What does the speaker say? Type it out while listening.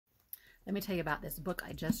Let me tell you about this book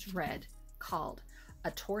I just read called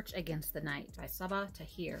A Torch Against the Night by Sabaa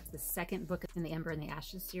Tahir. It's the second book in the Ember and the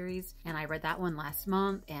Ashes series, and I read that one last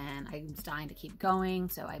month and I was dying to keep going,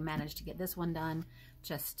 so I managed to get this one done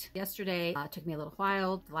just yesterday. It took me a little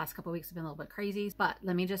while. The last couple of weeks have been a little bit crazy, but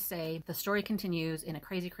let me just say the story continues in a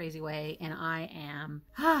crazy way, and I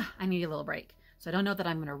need a little break. So I don't know that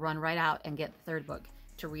I'm going to run right out and get the third book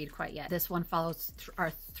to read quite yet. This one follows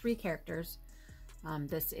our three characters.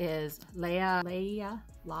 This is Laya,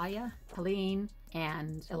 Helene,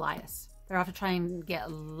 and Elias. They're off to try and get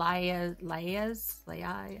I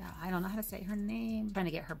don't know how to say her name, trying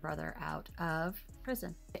to get her brother out of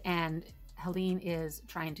prison. And Helene is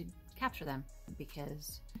trying to capture them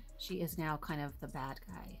because she is now kind of the bad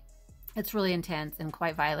guy. It's really intense and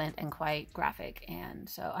quite violent and quite graphic, and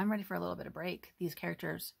so I'm ready for a little bit of break. These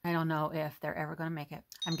characters, I don't know if they're ever going to make it.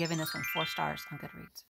 I'm giving this one 4 stars on Goodreads.